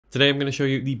Today I'm going to show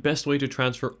you the best way to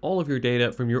transfer all of your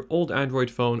data from your old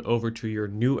Android phone over to your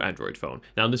new Android phone.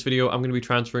 Now in this video I'm going to be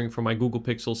transferring from my Google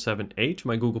Pixel 7a to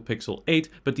my Google Pixel 8,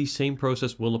 but the same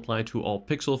process will apply to all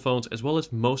Pixel phones as well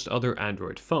as most other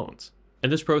Android phones.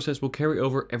 And this process will carry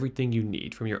over everything you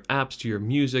need, from your apps to your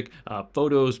music,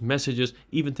 photos, messages,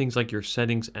 even things like your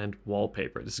settings and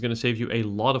wallpaper. This is going to save you a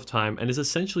lot of time and is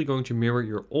essentially going to mirror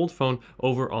your old phone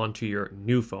over onto your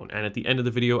new phone. And at the end of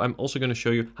the video, I'm also going to show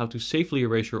you how to safely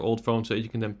erase your old phone so that you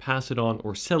can then pass it on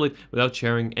or sell it without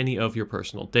sharing any of your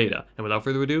personal data. And without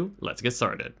further ado, let's get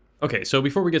started. Okay, so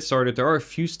before we get started, there are a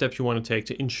few steps you want to take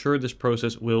to ensure this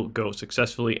process will go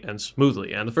successfully and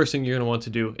smoothly. And the first thing you're going to want to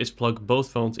do is plug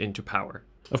both phones into power.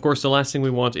 Of course, the last thing we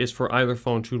want is for either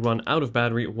phone to run out of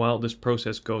battery while this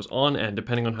process goes on, and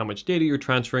depending on how much data you're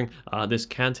transferring, this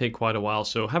can take quite a while,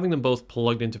 so having them both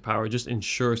plugged into power just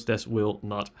ensures this will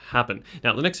not happen.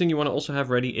 Now, the next thing you want to also have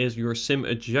ready is your SIM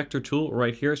ejector tool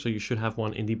right here, so you should have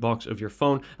one in the box of your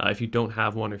phone. If you don't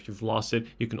have one, or if you've lost it,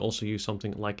 you can also use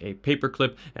something like a paper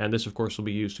clip, and this of course will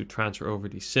be used to transfer over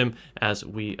the SIM as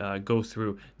we go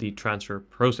through the transfer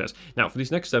process. Now, for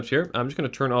these next steps here, I'm just going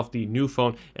to turn off the new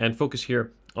phone and focus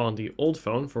here on the old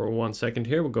phone for 1 second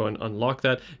here. We'll go and unlock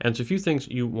that. And so a few things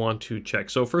you want to check.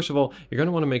 So first of all, you're going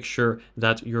to want to make sure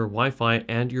that your Wi-Fi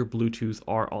and your Bluetooth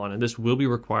are on. And this will be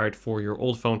required for your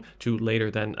old phone to later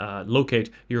then locate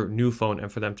your new phone and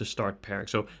for them to start pairing.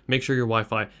 So make sure your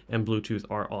Wi-Fi and Bluetooth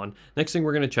are on. Next thing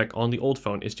we're going to check on the old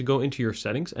phone is to go into your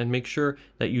settings and make sure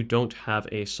that you don't have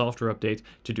a software update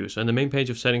to do. So in the main page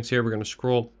of settings here, we're going to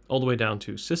scroll all the way down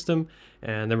to system,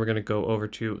 and then we're going to go over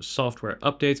to software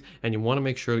updates, and you want to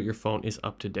make sure that your phone is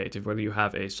up to date. If whether you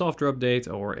have a software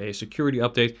update or a security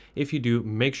update, if you do,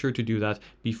 make sure to do that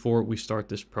before we start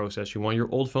this process. You want your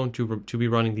old phone to be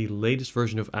running the latest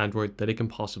version of Android that it can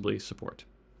possibly support.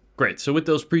 Great, so with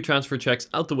those pre-transfer checks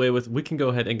out the way with, we can go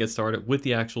ahead and get started with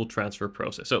the actual transfer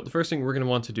process. So the first thing we're going to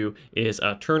want to do is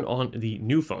turn on the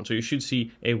new phone. So you should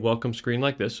see a welcome screen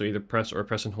like this. So either press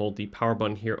and hold the power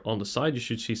button here on the side. You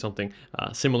should see something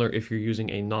similar if you're using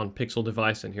a non-Pixel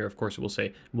device. And here, of course, it will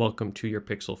say, welcome to your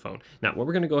Pixel phone. Now, what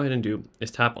we're going to go ahead and do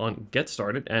is tap on get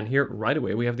started. And here right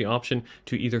away, we have the option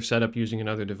to either set up using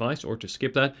another device or to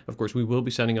skip that. Of course, we will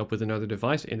be setting up with another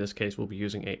device. In this case, we'll be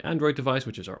using an Android device,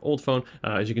 which is our old phone.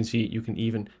 As you can see, you can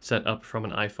even set up from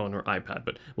an iPhone or iPad,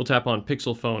 but we'll tap on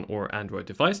Pixel phone or Android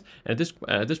device. And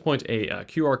at this point, a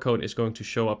QR code is going to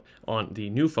show up on the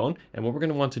new phone. And what we're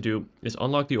going to want to do is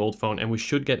unlock the old phone, and we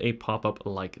should get a pop-up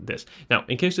like this. Now,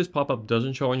 in case this pop-up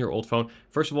doesn't show on your old phone,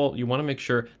 first of all, you want to make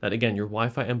sure that, again, your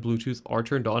Wi-Fi and Bluetooth are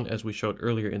turned on, as we showed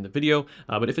earlier in the video.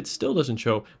 But if it still doesn't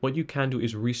show, what you can do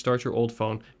is restart your old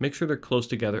phone, make sure they're close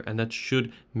together, and that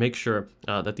should make sure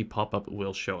that the pop-up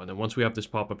will show. And then once we have this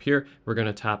pop-up here, we're going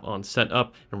to tap on set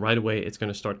up, and right away it's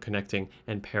going to start connecting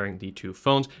and pairing the two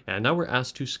phones. And now we're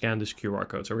asked to scan this QR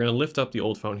code. So we're going to lift up the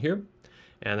old phone here,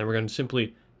 and then we're going to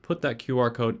simply put that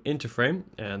QR code into frame,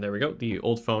 and there we go. The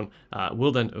old phone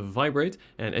will then vibrate,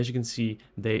 and as you can see,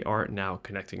 they are now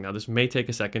connecting. Now this may take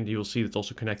a second. You'll see it's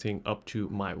also connecting up to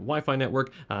my Wi-Fi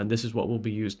network, and this is what will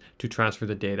be used to transfer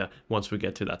the data once we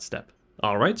get to that step.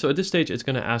 All right, so at this stage, it's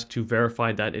going to ask to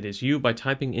verify that it is you by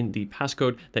typing in the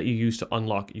passcode that you use to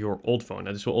unlock your old phone.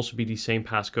 Now, this will also be the same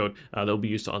passcode that will be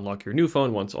used to unlock your new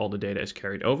phone once all the data is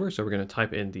carried over. So we're going to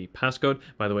type in the passcode.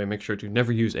 By the way, make sure to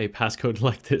never use a passcode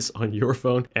like this on your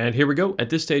phone. And here we go. At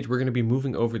this stage, we're going to be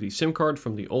moving over the SIM card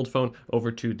from the old phone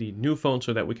over to the new phone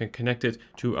so that we can connect it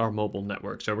to our mobile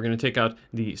network. So we're going to take out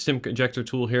the SIM ejector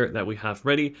tool here that we have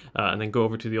ready, and then go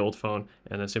over to the old phone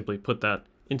and then simply put that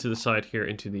into the side here,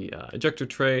 into the ejector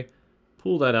tray,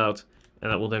 pull that out, and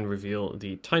that will then reveal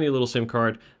the tiny little SIM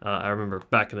card. I remember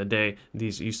back in the day,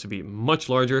 these used to be much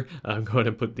larger. I'm going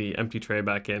to put the empty tray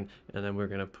back in, and then we're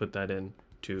going to put that in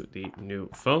to the new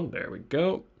phone. There we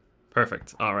go.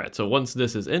 Perfect. All right, so once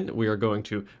this is in, we are going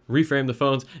to reframe the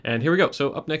phones, and here we go.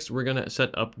 So up next, we're going to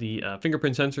set up the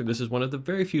fingerprint sensor. This is one of the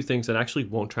very few things that actually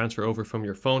won't transfer over from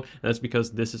your phone, and that's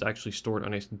because this is actually stored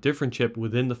on a different chip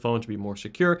within the phone to be more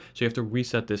secure, so you have to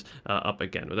reset this up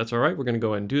again. But that's all right. We're going to go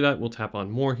ahead and do that. We'll tap on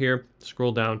more here,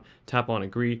 scroll down, tap on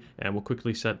agree, and we'll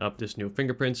quickly set up this new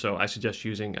fingerprint. So I suggest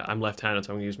using, I'm left-handed,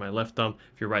 so I'm going to use my left thumb.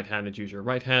 If you're right-handed, use your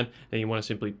right hand, and you want to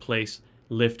simply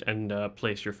lift and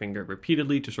place your finger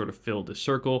repeatedly to sort of fill the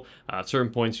circle. At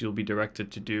certain points, you'll be directed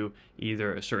to do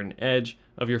either a certain edge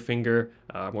of your finger,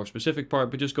 more specific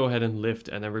part, but just go ahead and lift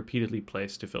and then repeatedly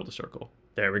place to fill the circle.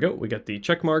 There we go, we get the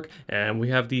check mark, and we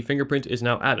have the fingerprint is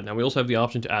now added. Now we also have the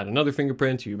option to add another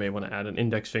fingerprint. You may want to add an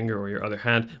index finger or your other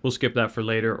hand. We'll skip that for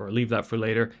later or leave that for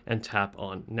later and tap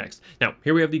on next. Now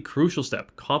here we have the crucial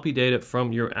step, copy data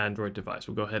from your Android device.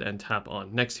 We'll go ahead and tap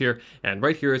on next here, and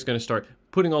right here it's going to start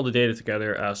putting all the data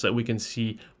together so that we can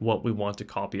see what we want to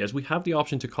copy, as we have the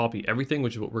option to copy everything,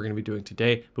 which is what we're going to be doing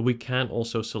today, but we can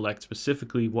also select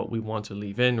specifically what we want to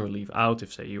leave in or leave out.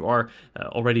 If say you are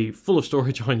already full of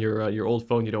storage on your old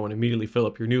phone, you don't want to immediately fill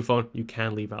up your new phone, you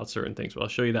can leave out certain things. But I'll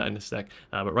show you that in a sec.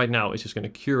 But right now it's just going to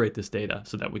curate this data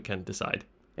so that we can decide.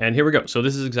 And here we go. So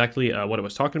this is exactly what I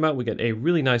was talking about. We get a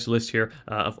really nice list here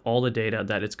of all the data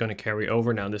that it's going to carry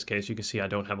over. Now in this case, you can see I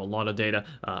don't have a lot of data.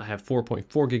 I have 4.4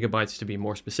 gigabytes to be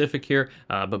more specific here,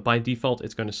 but by default,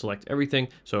 it's going to select everything.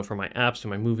 So for my apps, to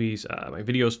my movies, my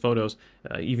videos, photos,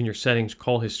 even your settings,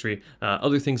 call history,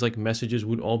 other things like messages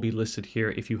would all be listed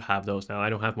here if you have those. Now I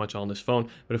don't have much on this phone,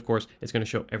 but of course it's going to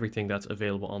show everything that's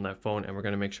available on that phone, and we're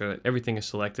going to make sure that everything is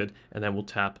selected, and then we'll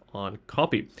tap on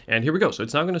copy. And here we go. So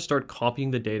it's now going to start copying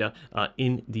the data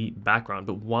in the background.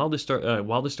 But while this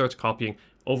starts copying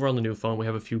over on the new phone, we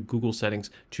have a few Google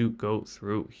settings to go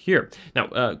through here.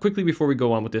 Now, quickly before we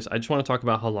go on with this, I just want to talk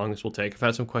about how long this will take. I've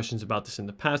had some questions about this in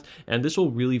the past, and this will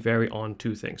really vary on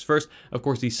two things. First, of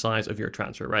course, the size of your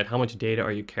transfer, right? How much data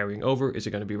are you carrying over? Is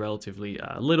it going to be relatively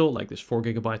little, like this 4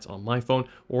 gigabytes on my phone,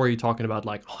 or are you talking about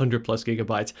like 100 plus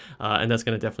gigabytes? And that's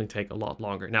going to definitely take a lot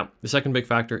longer. Now, the second big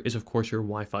factor is, of course, your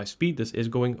Wi-Fi speed. This is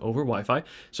going over Wi-Fi.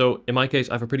 So in my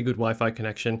case, I have a pretty good Wi-Fi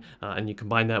connection, and you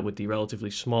combine that with the relatively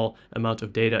small amount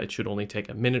of data, it should only take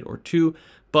a minute or two.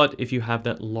 But if you have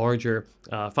that larger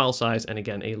file size, and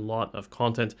again, a lot of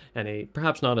content and a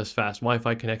perhaps not as fast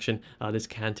Wi-Fi connection, this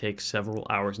can take several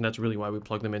hours. And that's really why we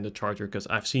plug them in the charger, because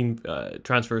I've seen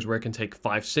transfers where it can take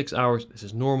 5-6 hours. This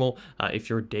is normal if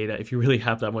you really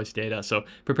have that much data. So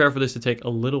prepare for this to take a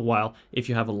little while if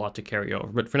you have a lot to carry over.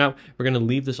 But for now, we're going to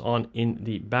leave this on in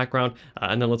the background.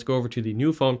 And then let's go over to the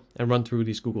new phone and run through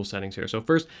these Google settings here. So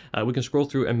first, we can scroll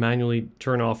through and manually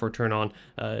turn off or turn on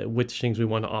which things we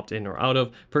want to opt in or out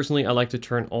of. Personally, I like to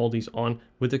turn all these on,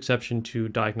 with exception to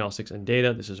diagnostics and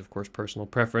data. This is of course personal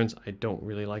preference. I don't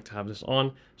really like to have this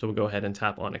on, so we'll go ahead and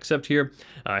tap on accept here.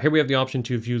 Here we have the option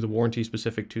to view the warranty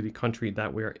specific to the country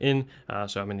that we're in.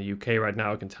 So I'm in the UK right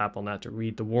now. I can tap on that to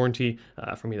read the warranty.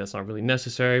 For me, that's not really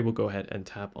necessary. We'll go ahead and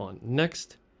tap on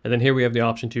next. And then here we have the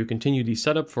option to continue the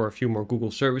setup for a few more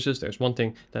Google services. There's one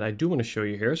thing that I do want to show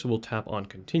you here, so we'll tap on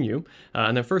continue.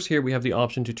 And then first here we have the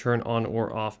option to turn on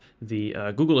or off the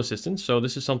Google Assistant. So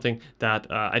this is something that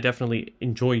I definitely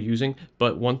enjoy using,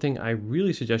 but one thing I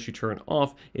really suggest you turn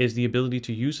off is the ability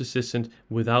to use Assistant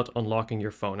without unlocking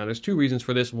your phone. Now there's two reasons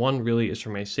for this. One really is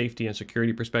from a safety and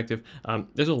security perspective.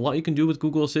 There's a lot you can do with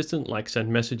Google Assistant, like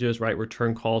send messages, right,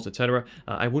 return calls, etc.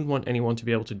 I wouldn't want anyone to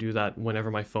be able to do that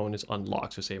whenever my phone is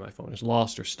unlocked. So say my phone is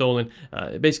lost or stolen,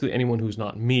 basically anyone who's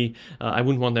not me, I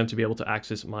wouldn't want them to be able to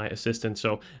access my assistant.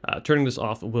 So turning this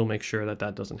off will make sure that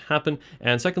that doesn't happen.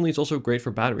 And secondly, it's also great for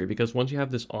battery, because once you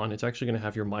have this on, it's actually going to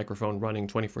have your microphone running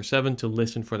 24/7 to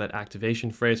listen for that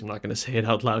activation phrase. I'm not going to say it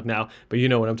out loud now, but you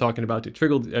know what I'm talking about, to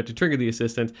trigger the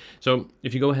assistant. So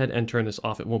if you go ahead and turn this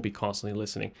off, it won't be constantly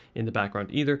listening in the background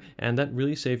either, and that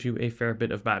really saves you a fair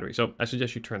bit of battery. So I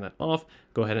suggest you turn that off.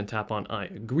 Go ahead and tap on I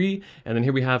agree, and then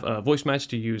here we have a voice match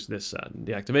to use this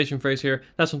the activation phrase here.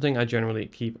 That's something I generally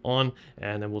keep on,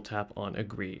 and then we'll tap on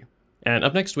agree. And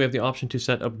up next, we have the option to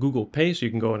set up Google Pay, so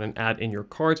you can go in and add in your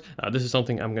cards. This is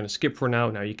something I'm going to skip for now.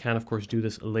 Now, you can, of course, do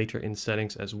this later in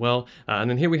settings as well. And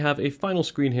then here we have a final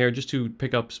screen here just to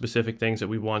pick up specific things that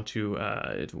we want to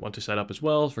set up as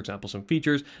well. For example, some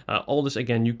features. All this,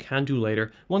 again, you can do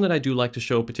later. One that I do like to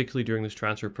show, particularly during this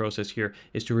transfer process here,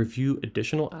 is to review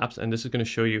additional apps. And this is going to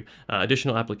show you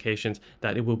additional applications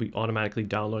that it will be automatically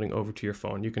downloading over to your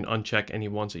phone. You can uncheck any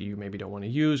ones that you maybe don't want to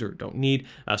use or don't need.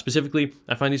 Specifically,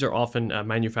 I find these are often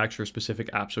manufacturer-specific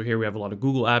apps. So here we have a lot of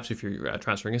Google apps. If you're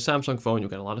transferring a Samsung phone, you'll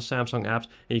get a lot of Samsung apps,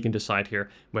 and you can decide here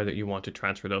whether you want to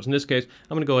transfer those. In this case,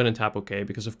 I'm going to go ahead and tap OK,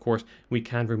 because of course we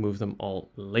can remove them all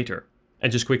later.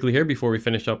 And just quickly here, before we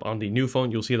finish up on the new phone,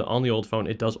 you'll see that on the old phone,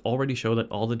 it does already show that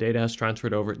all the data has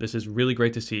transferred over. This is really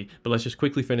great to see, but let's just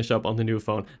quickly finish up on the new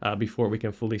phone before we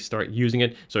can fully start using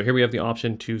it. So here we have the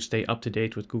option to stay up to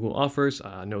date with Google offers.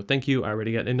 No, thank you. I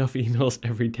already get enough emails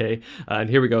every day. And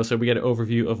here we go. So we get an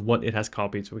overview of what it has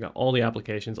copied. So we got all the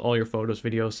applications, all your photos,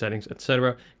 videos, settings,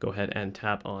 etc. Go ahead and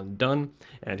tap on done.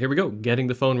 And here we go. Getting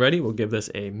the phone ready. We'll give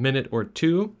this a minute or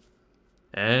two.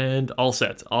 And all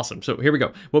set. Awesome. So here we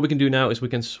go. What we can do now is we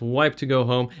can swipe to go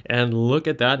home, and look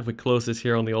at that. If we close this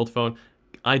here on the old phone,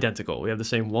 identical. We have the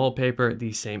same wallpaper,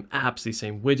 the same apps, the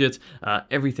same widgets.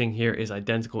 Everything here is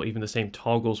identical. Even the same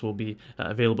toggles will be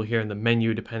available here in the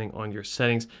menu depending on your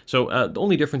settings. So the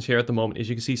only difference here at the moment is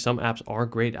you can see some apps are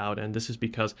grayed out, and this is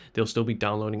because they'll still be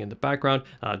downloading in the background.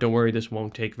 Don't worry, this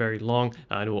won't take very long,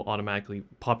 and it will automatically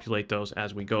populate those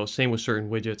as we go. Same with certain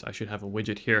widgets. I should have a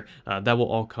widget here that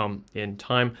will all come in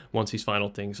time once these final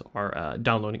things are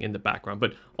downloading in the background.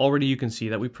 But already you can see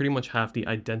that we pretty much have the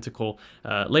identical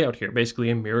layout here, basically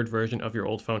a mirrored version of your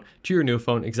old phone to your new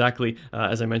phone, exactly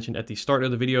as I mentioned at the start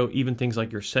of the video. Even things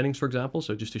like your settings, for example.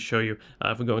 So just to show you,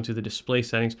 if we go into the display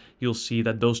settings, you'll see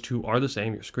that those two are the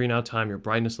same. Your screen out time, your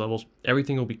brightness levels,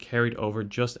 everything will be carried over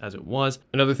just as it was.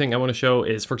 Another thing I want to show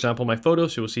is, for example, my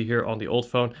photos. So you'll see here on the old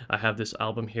phone, I have this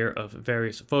album here of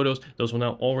various photos. Those will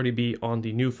now already be on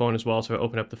the new phone as well. So I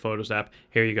open up the Photos app.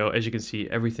 Here you go. As you can see,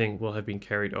 everything will have been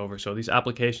carried over. So these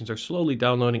applications are slowly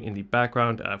downloading in the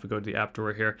background. If we go to the app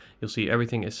drawer here, you'll see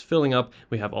everything is filling up.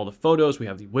 We have all the photos, we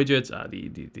have the widgets,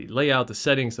 the layout, the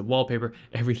settings, the wallpaper,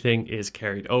 everything is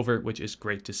carried over, which is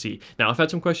great to see. Now, I've had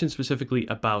some questions specifically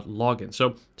about login.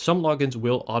 So some logins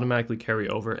will automatically carry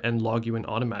over and log you in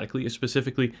automatically,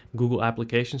 specifically Google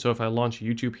applications. So if I launch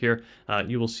YouTube here,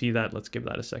 you will see that. Let's give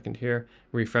that a second here,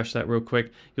 refresh that real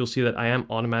quick. You'll see that I am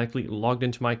automatically logged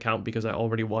into my account because I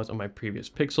already was on my previous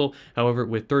Pixel. However,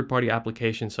 with third-party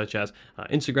applications such as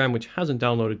Instagram, which hasn't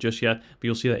downloaded just yet, but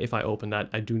you'll see that if I open that,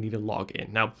 I do need to log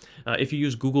in. Now, if you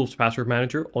use Google's password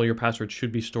manager, all your passwords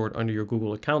should be stored under your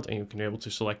Google account, and you can be able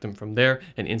to select them from there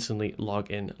and instantly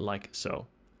log in like so.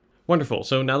 Wonderful.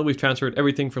 So now that we've transferred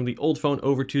everything from the old phone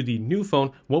over to the new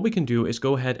phone, what we can do is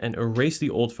go ahead and erase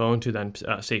the old phone to then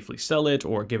safely sell it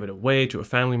or give it away to a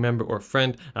family member or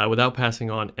friend without passing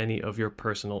on any of your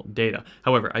personal data.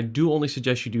 However, I do only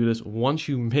suggest you do this once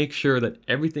you make sure that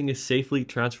everything is safely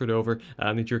transferred over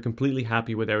and that you're completely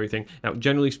happy with everything. Now,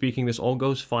 generally speaking, this all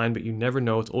goes fine, but you never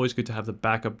know. It's always good to have the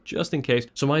backup just in case.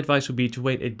 So my advice would be to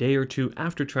wait a day or two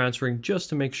after transferring just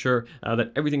to make sure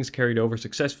that everything's carried over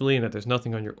successfully and that there's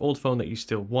nothing on your old phone that you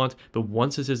still want. But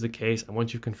once this is the case, and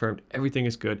once you've confirmed everything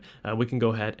is good, we can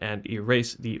go ahead and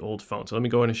erase the old phone. So let me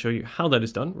go ahead and show you how that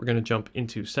is done. We're going to jump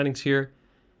into settings here,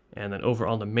 and then over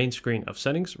on the main screen of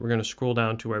settings, we're going to scroll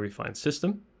down to where we find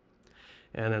system,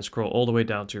 and then scroll all the way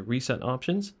down to reset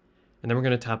options. And then we're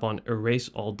going to tap on erase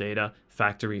all data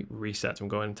factory resets. I'm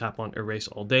going to tap on erase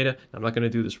all data. I'm not going to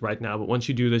do this right now, but once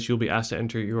you do this, you'll be asked to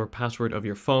enter your password of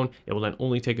your phone. It will then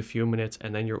only take a few minutes,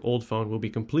 and then your old phone will be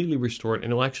completely restored,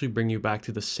 and it will actually bring you back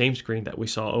to the same screen that we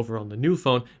saw over on the new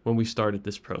phone when we started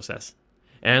this process.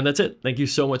 And that's it. Thank you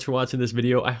so much for watching this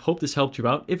video. I hope this helped you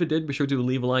out. If it did, be sure to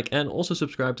leave a like and also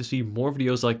subscribe to see more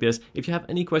videos like this. If you have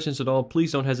any questions at all,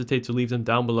 please don't hesitate to leave them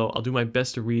down below. I'll do my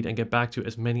best to read and get back to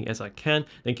as many as I can.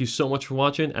 Thank you so much for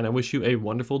watching, and I wish you a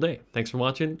wonderful day. Thanks for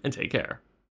watching, and take care.